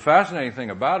 But the fascinating thing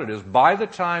about it is by the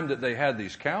time that they had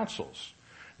these councils,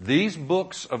 these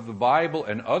books of the Bible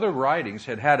and other writings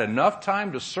had had enough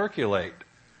time to circulate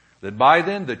that by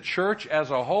then the church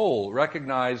as a whole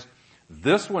recognized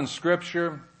this one's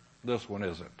Scripture, this one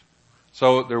isn't.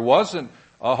 So there wasn't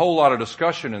a whole lot of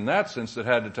discussion in that sense that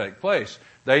had to take place.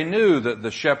 They knew that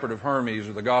the Shepherd of Hermes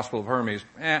or the Gospel of Hermes,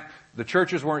 the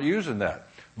churches weren't using that.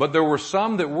 But there were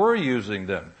some that were using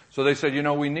them. So they said,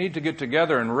 we need to get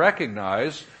together and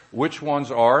recognize which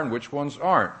ones are and which ones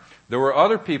aren't. There were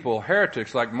other people,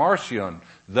 heretics like Marcion,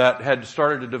 that had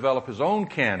started to develop his own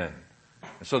canon.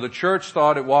 So the church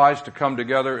thought it wise to come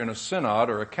together in a synod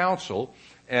or a council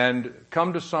and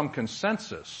come to some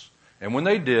consensus. And when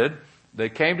they did, they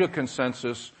came to a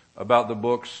consensus about the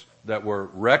books that were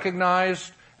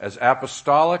recognized as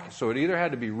apostolic. So it either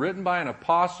had to be written by an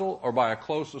apostle or by a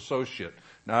close associate.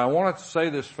 Now I want to say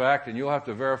this fact, and you'll have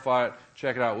to verify it,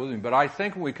 check it out with me. But I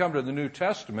think when we come to the New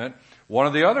Testament, one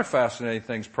of the other fascinating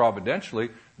things providentially,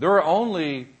 there are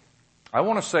only, I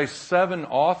want to say, 7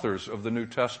 authors of the New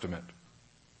Testament.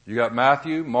 You got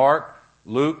Matthew, Mark,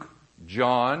 Luke,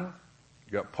 John,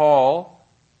 you got Paul,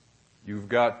 you've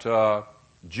got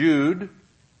Jude,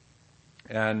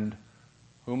 and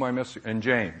who am I missing? And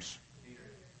James.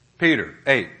 Peter,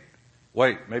 8.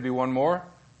 Wait, maybe one more?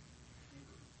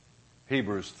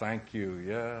 Hebrews, thank you.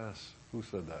 Yes. Who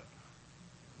said that?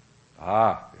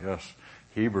 Yes.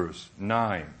 Hebrews,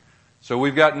 9. So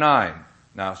we've got 9.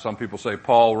 Now, some people say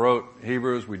Paul wrote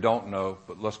Hebrews. We don't know,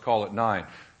 but let's call it 9.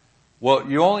 Well,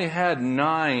 you only had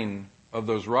 9 of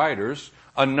those writers.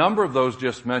 A number of those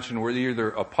just mentioned were either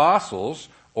apostles,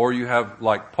 or you have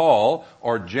like Paul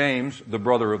or James, the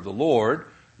brother of the Lord,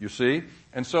 you see.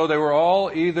 And so they were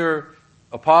all either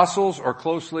apostles or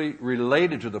closely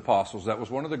related to the apostles. That was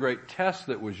one of the great tests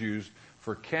that was used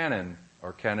for canon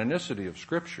or canonicity of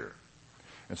Scripture.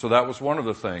 And so that was one of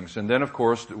the things. And then, of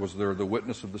course, was there the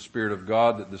witness of the Spirit of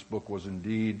God that this book was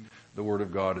indeed the Word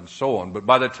of God and so on. But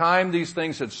by the time these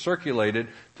things had circulated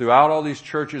throughout all these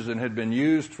churches and had been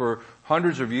used for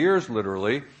hundreds of years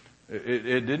literally,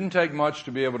 It didn't take much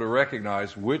to be able to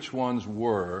recognize which ones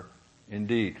were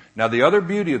indeed. Now the other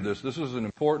beauty of this is an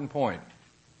important point,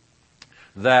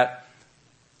 that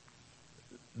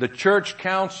the church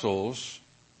councils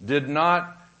did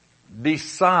not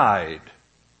decide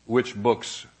which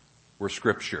books were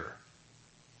Scripture.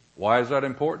 Why is that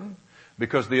important?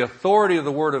 Because the authority of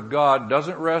the Word of God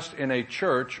doesn't rest in a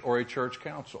church or a church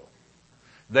council.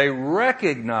 They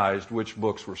recognized which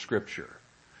books were Scripture,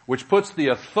 which puts the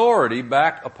authority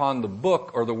back upon the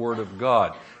book or the Word of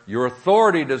God. Your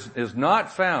authority is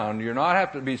not found, you're not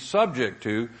have to be subject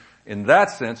to, in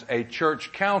that sense, a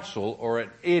church council or an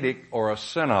edict or a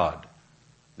synod.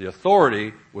 The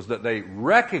authority was that they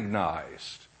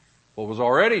recognized what was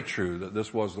already true, that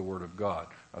this was the Word of God.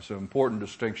 That's an important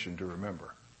distinction to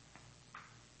remember.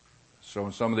 So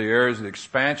in some of the areas of the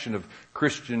expansion of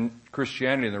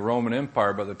Christianity in the Roman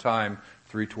Empire by the time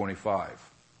 325.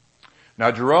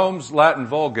 Now Jerome's Latin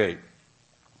Vulgate,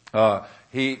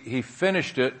 he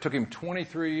finished it, took him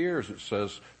 23 years, it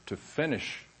says, to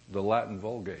finish the Latin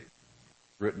Vulgate,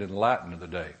 written in Latin of the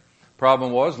day.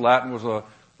 Problem was, Latin was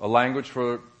a language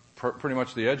for pretty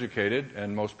much the educated,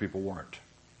 and most people weren't.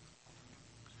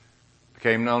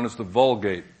 Became known as the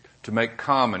Vulgate, to make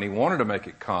common. He wanted to make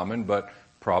it common, but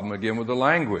problem again with the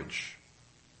language.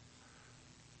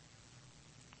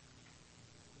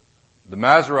 The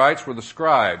Masoretes were the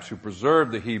scribes who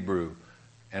preserved the Hebrew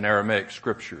and Aramaic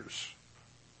scriptures.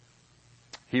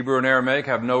 Hebrew and Aramaic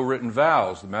have no written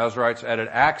vowels. The Masoretes added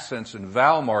accents and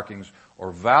vowel markings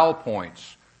or vowel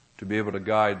points to be able to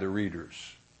guide the readers.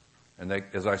 And they,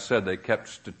 as I said, they kept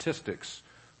statistics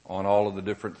on all of the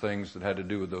different things that had to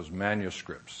do with those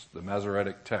manuscripts, the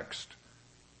Masoretic text.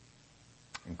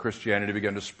 And Christianity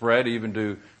began to spread even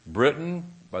to Britain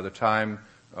by the time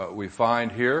we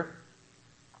find here.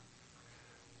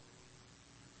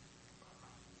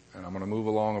 And I'm going to move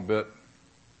along a bit.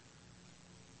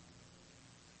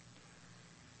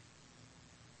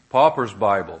 Pauper's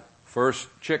Bible, first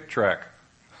chick tract.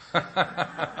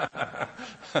 But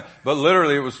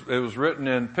literally it was written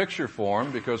in picture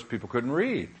form because people couldn't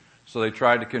read. So they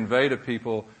tried to convey to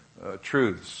people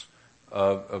truths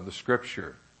of the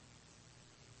Scripture.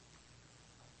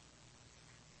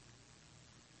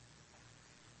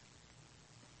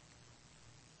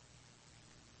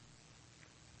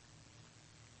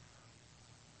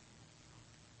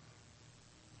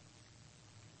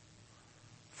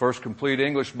 First complete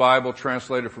English Bible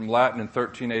translated from Latin in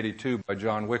 1382 by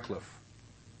John Wycliffe.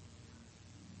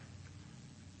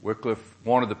 Wycliffe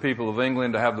wanted the people of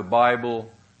England to have the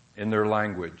Bible in their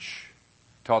language.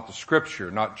 Taught the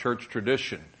Scripture, not church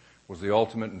tradition, was the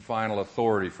ultimate and final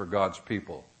authority for God's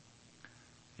people.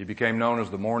 He became known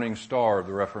as the morning star of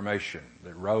the Reformation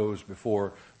that rose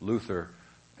before Luther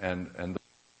and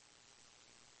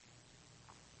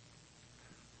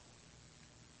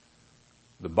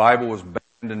the Bible was banned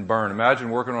and burned. Imagine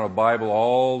working on a Bible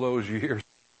all those years,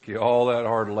 all that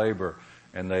hard labor,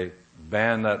 and they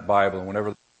banned that Bible. And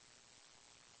whenever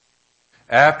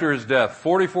after his death,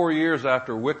 44 years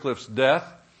after Wycliffe's death,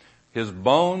 his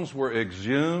bones were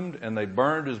exhumed and they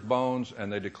burned his bones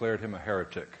and they declared him a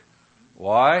heretic.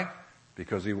 Why?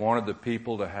 Because he wanted the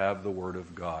people to have the Word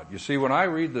of God. You see, when I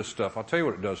read this stuff, I'll tell you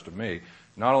what it does to me.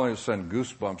 Not only does it send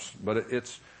goosebumps, but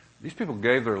these people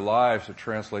gave their lives to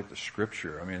translate the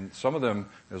Scripture. I mean, some of them,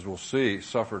 as we'll see,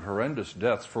 suffered horrendous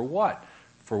deaths. For what?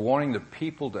 For wanting the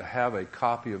people to have a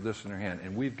copy of this in their hand.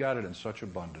 And we've got it in such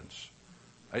abundance.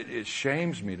 It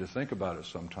shames me to think about it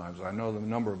sometimes. I know the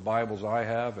number of Bibles I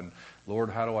have, and Lord,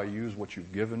 how do I use what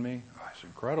you've given me? It's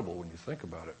incredible when you think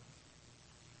about it.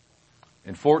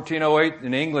 In 1408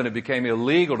 in England, it became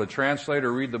illegal to translate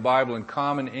or read the Bible in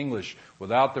common English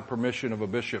without the permission of a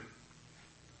bishop.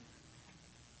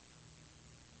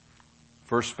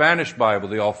 First Spanish Bible,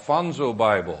 the Alfonso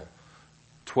Bible,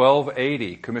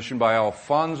 1280, commissioned by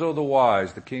Alfonso the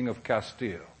Wise, the King of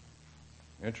Castile.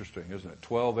 Interesting, isn't it?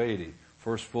 1280,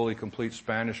 first fully complete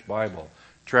Spanish Bible.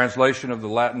 Translation of the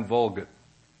Latin Vulgate.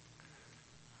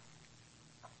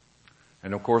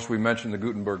 And of course we mentioned the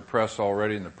Gutenberg press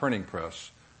already in the printing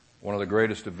press, one of the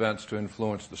greatest events to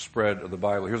influence the spread of the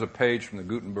Bible. Here's a page from the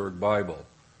Gutenberg Bible,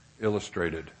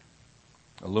 illustrated,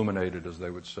 illuminated as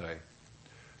they would say.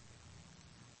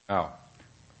 Now,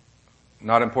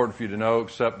 not important for you to know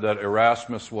except that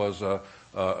Erasmus was a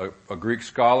Greek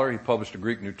scholar. He published a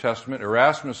Greek New Testament.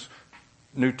 Erasmus'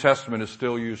 New Testament is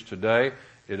still used today.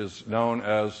 It is known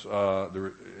as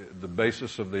the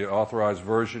basis of the authorized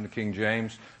version, King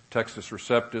James, Textus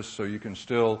Receptus. So you can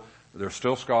there are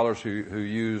still scholars who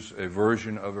use a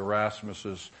version of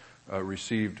Erasmus's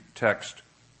received text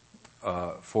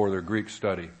for their Greek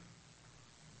study.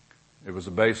 It was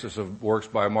the basis of works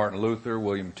by Martin Luther,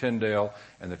 William Tyndale,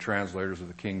 and the translators of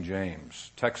the King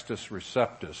James. Textus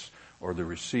Receptus, or the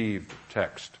received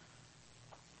text.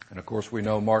 And of course we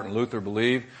know Martin Luther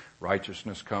believed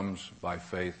righteousness comes by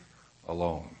faith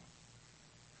alone.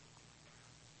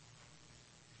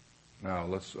 Now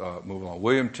let's move on.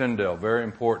 William Tyndale, very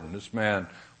important. This man,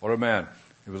 what a man.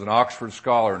 He was an Oxford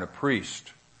scholar and a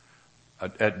priest.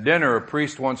 At dinner, a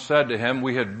priest once said to him,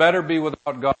 "We had better be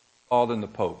without God's law than the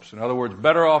Pope's." In other words,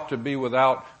 better off to be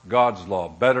without God's law,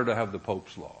 better to have the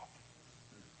Pope's law.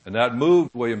 And that moved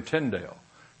William Tyndale.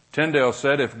 Tyndale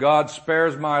said, "If God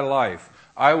spares my life,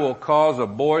 I will cause a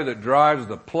boy that drives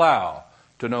the plow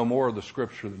to know more of the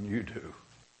Scripture than you do."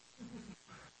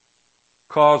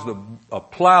 Cause a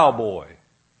plowboy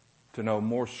to know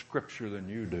more Scripture than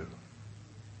you do.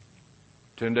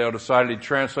 Tyndale decided he'd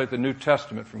translate the New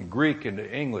Testament from Greek into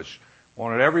English.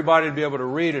 Wanted everybody to be able to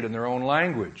read it in their own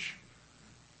language.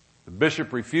 The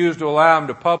bishop refused to allow him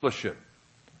to publish it.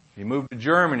 He moved to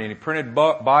Germany and he printed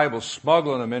Bibles,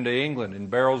 smuggling them into England in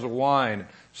barrels of wine,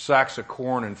 sacks of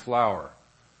corn and flour.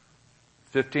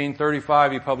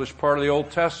 1535 he published part of the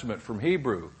Old Testament from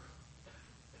Hebrew,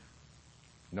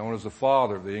 known as the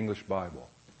father of the English Bible.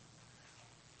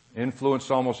 Influenced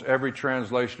almost every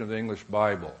translation of the English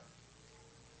Bible.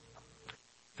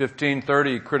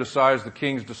 1530, he criticized the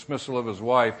king's dismissal of his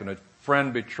wife, and a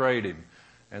friend betrayed him,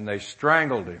 and they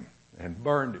strangled him and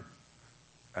burned him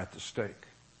at the stake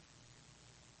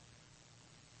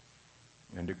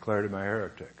and declared him a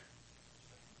heretic.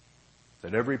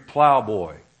 That every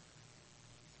plowboy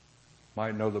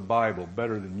might know the Bible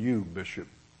better than you, Bishop,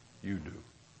 you do.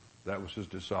 That was his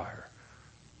desire.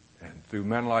 And through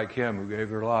men like him who gave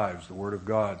their lives, the Word of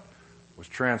God was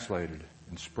translated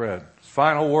and spread. His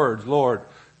final words, "Lord,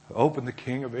 open the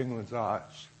King of England's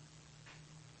eyes,"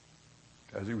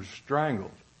 as he was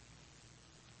strangled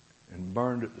and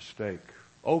burned at the stake.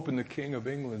 Open the King of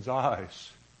England's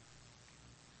eyes.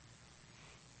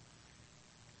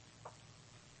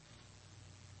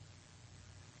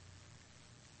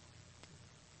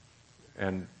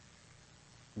 And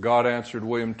God answered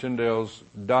William Tyndale's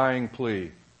dying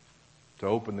plea to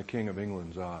open the King of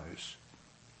England's eyes.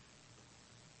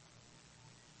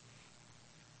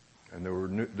 And there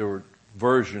were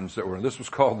versions that were, this was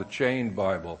called the chained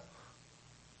Bible.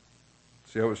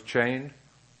 See how it was chained?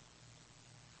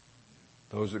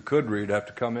 Those that could read have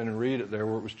to come in and read it there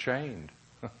where it was chained.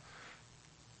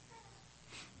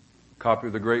 Copy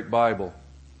of the Great Bible,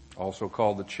 also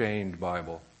called the Chained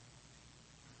Bible.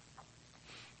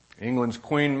 England's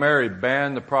Queen Mary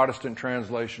banned the Protestant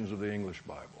translations of the English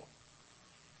Bible.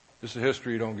 This is a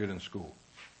history you don't get in school.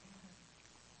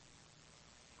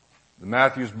 The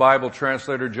Matthew's Bible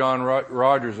translator John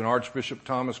Rogers and Archbishop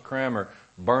Thomas Cranmer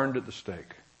burned at the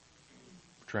stake,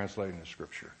 translating the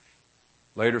Scripture.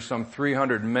 Later, some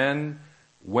 300 men,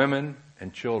 women,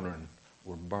 and children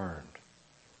were burned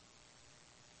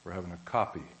for having a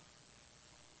copy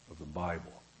of the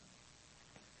Bible.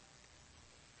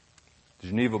 The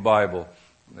Geneva Bible.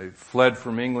 They fled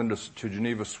from England to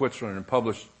Geneva, Switzerland, and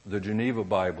published the Geneva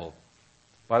Bible.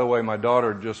 By the way, my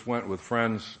daughter just went with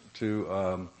friends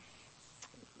to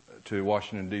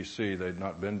Washington, D.C. They'd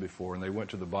not been before, and they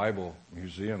went to the Bible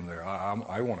Museum there.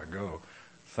 I want to go.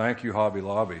 Thank you, Hobby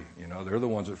Lobby. You know, they're the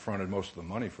ones that fronted most of the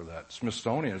money for that.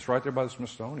 Smithsonian, it's right there by the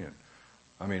Smithsonian.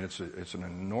 I mean, it's an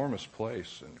enormous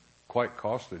place and quite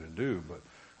costly to do, but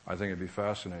I think it'd be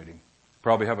fascinating.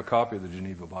 Probably have a copy of the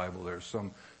Geneva Bible. There's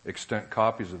some extant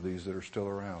copies of these that are still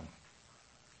around.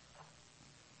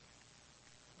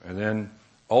 And then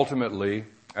ultimately,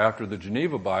 after the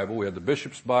Geneva Bible, we had the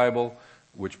Bishop's Bible,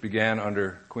 which began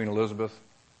under Queen Elizabeth.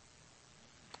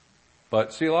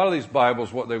 But see, a lot of these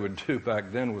Bibles, what they would do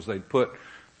back then was they'd put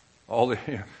all the,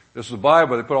 this is the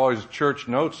Bible, they put all these church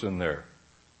notes in there.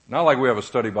 Not like we have a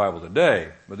study Bible today,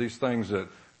 but these things that,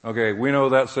 okay, we know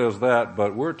that says that,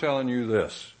 but we're telling you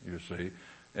this, you see.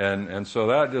 And so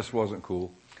that just wasn't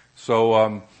cool.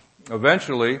 So,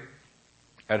 eventually,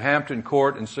 at Hampton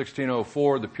Court in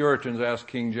 1604, the Puritans asked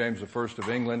King James I of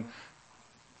England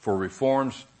for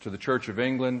reforms to the Church of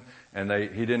England, and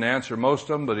he didn't answer most of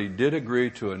them, but he did agree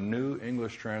to a new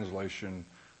English translation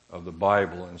of the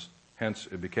Bible, and hence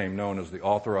it became known as the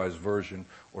Authorized Version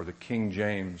or the King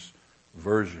James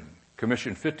Version.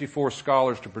 Commissioned 54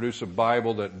 scholars to produce a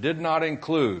Bible that did not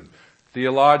include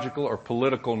theological or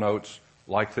political notes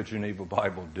like the Geneva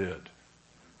Bible did.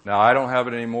 Now, I don't have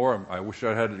it anymore. I wish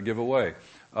I had it to give away.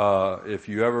 If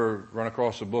you ever run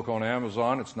across a book on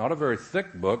Amazon, it's not a very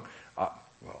thick book.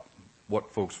 Well,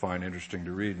 what folks find interesting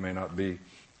to read may not be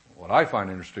what I find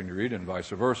interesting to read, and vice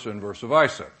versa, and versa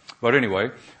versa. But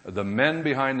anyway, the men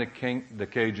behind the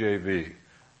KJV.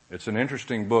 It's an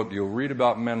interesting book. You'll read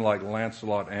about men like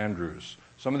Lancelot Andrews.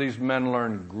 Some of these men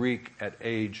learned Greek at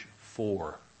age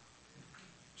 4.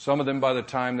 Some of them, by the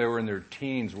time they were in their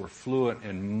teens, were fluent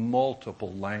in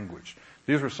multiple languages.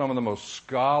 These were some of the most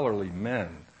scholarly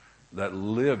men that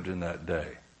lived in that day.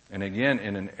 And again,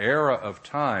 in an era of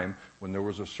time when there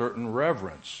was a certain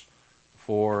reverence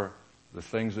for the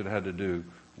things that had to do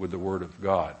with the Word of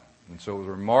God. And so it was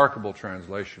a remarkable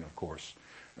translation, of course.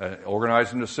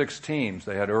 Organized into 6 teams.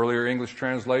 They had earlier English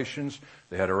translations.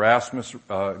 They had Erasmus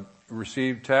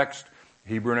received text,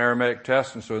 Hebrew and Aramaic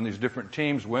text. And so in these different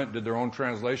teams went, did their own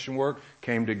translation work,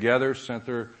 came together, sent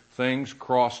their things,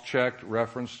 cross-checked,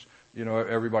 referenced,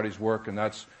 everybody's work. And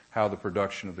that's how the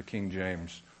production of the King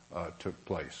James took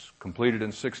place. Completed in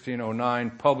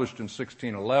 1609, published in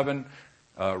 1611,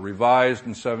 revised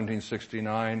in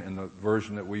 1769, and the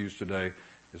version that we use today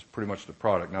is pretty much the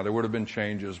product. Now, there would have been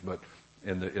changes, but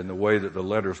in the way that the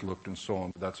letters looked and so on,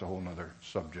 but that's a whole other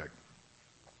subject.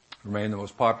 Remained the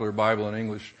most popular Bible in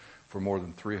English for more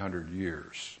than 300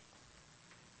 years.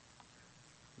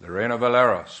 The Reina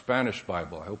Valera, Spanish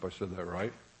Bible, I hope I said that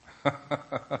right.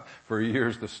 For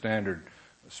years, the standard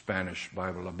Spanish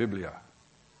Bible, La Biblia.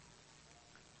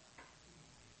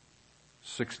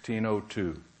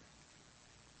 1602.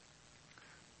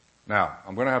 Now,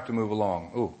 I'm going to have to move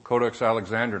along. Codex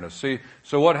Alexandrinus. See,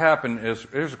 so what happened is,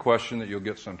 here's a question that you'll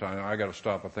get sometime. I got to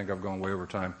stop. I think I've gone way over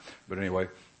time. But anyway,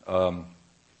 a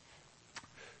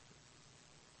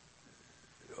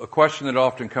question that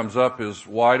often comes up is,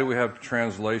 why do we have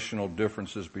translational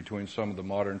differences between some of the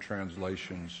modern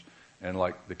translations and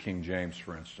like the King James,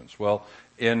 for instance? Well,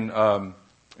 in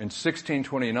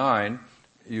 1629,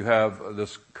 you have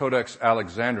this Codex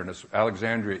Alexandrinus,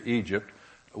 Alexandria, Egypt,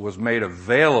 was made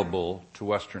available to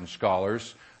Western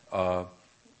scholars. A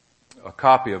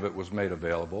copy of it was made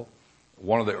available.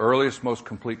 One of the earliest, most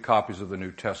complete copies of the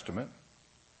New Testament.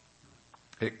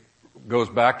 It goes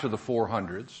back to the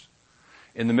 400s.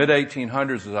 In the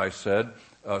mid-1800s, as I said,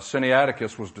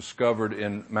 Sinaiticus was discovered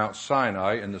in Mount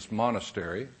Sinai in this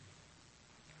monastery.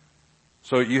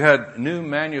 So you had new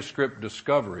manuscript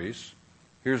discoveries.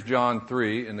 Here's John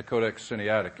 3 in the Codex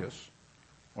Sinaiticus,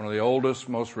 one of the oldest,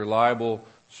 most reliable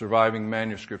surviving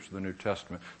manuscripts of the New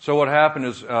Testament. So what happened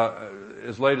is,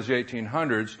 as late as the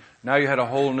 1800s, now you had a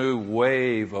whole new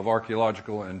wave of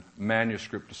archaeological and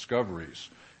manuscript discoveries.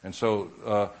 And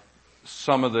so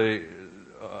some of a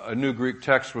new Greek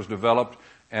text was developed,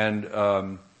 and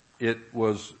it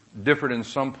was different in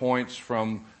some points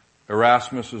from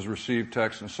Erasmus's received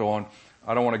text and so on.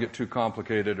 I don't want to get too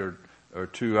complicated or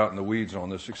too out in the weeds on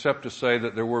this, except to say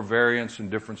that there were variants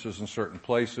and differences in certain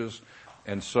places.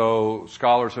 And so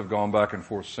scholars have gone back and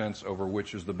forth since over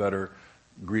which is the better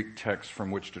Greek text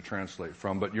from which to translate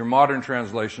from. But your modern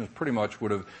translations pretty much would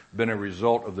have been a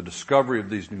result of the discovery of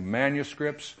these new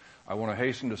manuscripts. I want to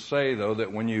hasten to say, though,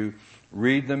 that when you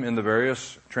read them in the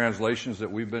various translations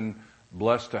that we've been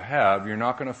blessed to have, you're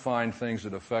not going to find things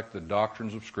that affect the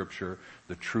doctrines of Scripture,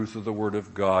 the truth of the Word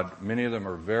of God. Many of them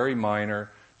are very minor.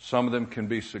 Some of them can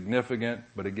be significant,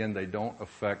 but again, they don't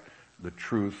affect the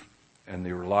truth and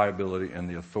the reliability and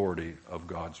the authority of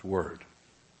God's Word.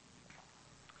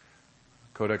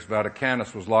 Codex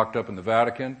Vaticanus was locked up in the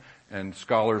Vatican, and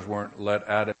scholars weren't let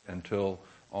at it until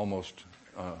almost,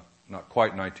 not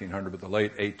quite 1900, but the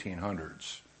late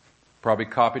 1800s. Probably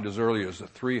copied as early as the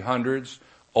 300s,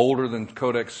 older than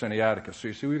Codex Sinaiticus. So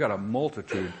you see, we've got a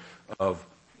multitude of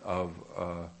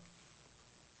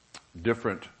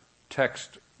different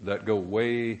texts that go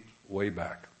way, way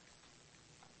back.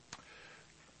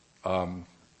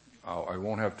 I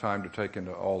won't have time to take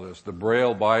into all this. The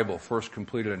Braille Bible, first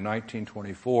completed in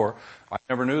 1924. I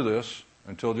never knew this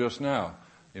until just now.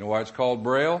 You know why it's called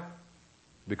Braille?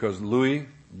 Because Louis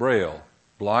Braille,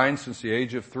 blind since the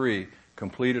age of 3,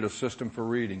 completed a system for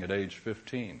reading at age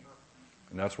 15.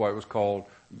 And that's why it was called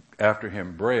after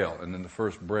him Braille. And then the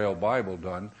first Braille Bible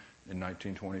done in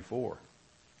 1924.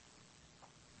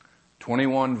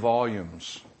 21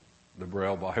 volumes the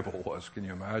Braille Bible was. Can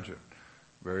you imagine?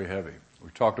 Very heavy. We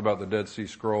talked about the Dead Sea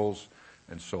Scrolls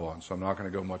and so on. So I'm not going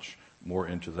to go much more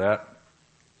into that.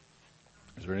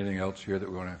 Is there anything else here that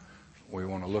we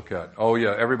want to look at? Oh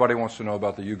yeah, everybody wants to know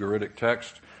about the Ugaritic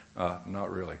text. Not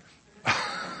really.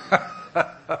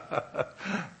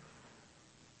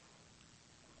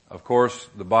 Of course,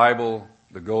 the Bible,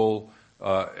 the goal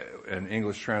in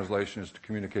English translation is to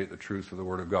communicate the truth of the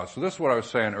Word of God. So this is what I was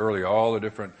saying earlier. All the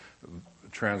different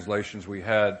translations we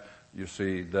had, you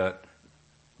see that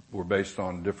were based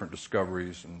on different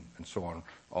discoveries and so on.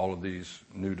 All of these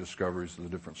new discoveries of the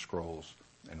different scrolls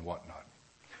and whatnot.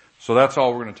 So that's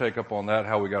all we're going to take up on that,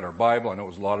 how we got our Bible. I know it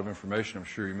was a lot of information. I'm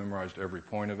sure you memorized every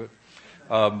point of it.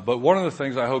 But one of the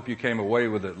things I hope you came away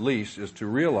with at least is to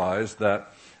realize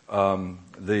that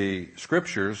the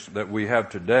scriptures that we have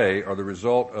today are the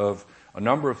result of a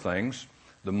number of things.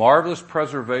 The marvelous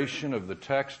preservation of the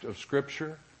text of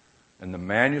Scripture and the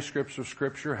manuscripts of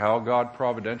Scripture, how God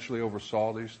providentially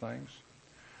oversaw these things.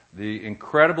 The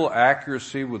incredible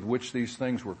accuracy with which these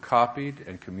things were copied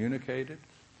and communicated.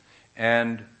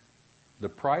 And the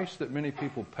price that many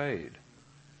people paid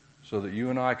so that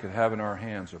you and I could have in our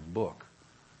hands a book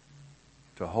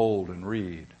to hold and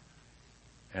read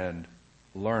and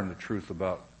learn the truth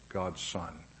about God's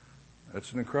Son.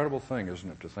 It's an incredible thing,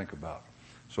 isn't it, to think about.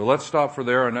 So let's stop for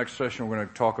there. Our next session we're going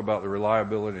to talk about the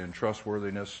reliability and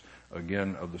trustworthiness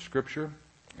again of the Scripture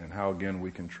and how again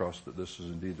we can trust that this is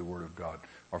indeed the Word of God.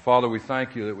 Our Father, we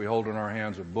thank you that we hold in our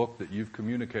hands a book that you've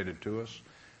communicated to us.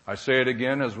 I say it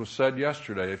again as was said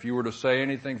yesterday. If you were to say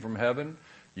anything from heaven,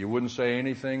 you wouldn't say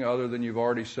anything other than you've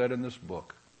already said in this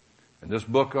book. And this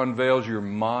book unveils your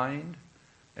mind,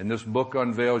 and this book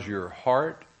unveils your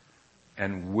heart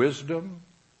and wisdom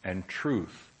and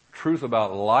truth. Truth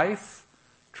about life,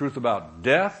 truth about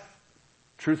death,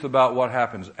 truth about what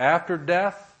happens after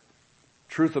death,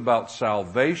 truth about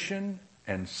salvation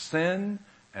and sin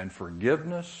and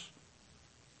forgiveness.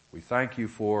 We thank you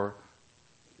for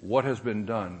what has been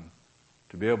done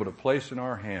to be able to place in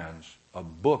our hands a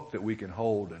book that we can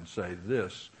hold and say,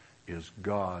 this is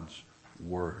God's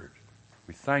Word.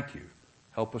 We thank you.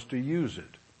 Help us to use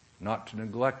it, not to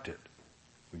neglect it.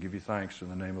 We give you thanks in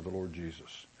the name of the Lord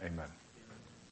Jesus. Amen.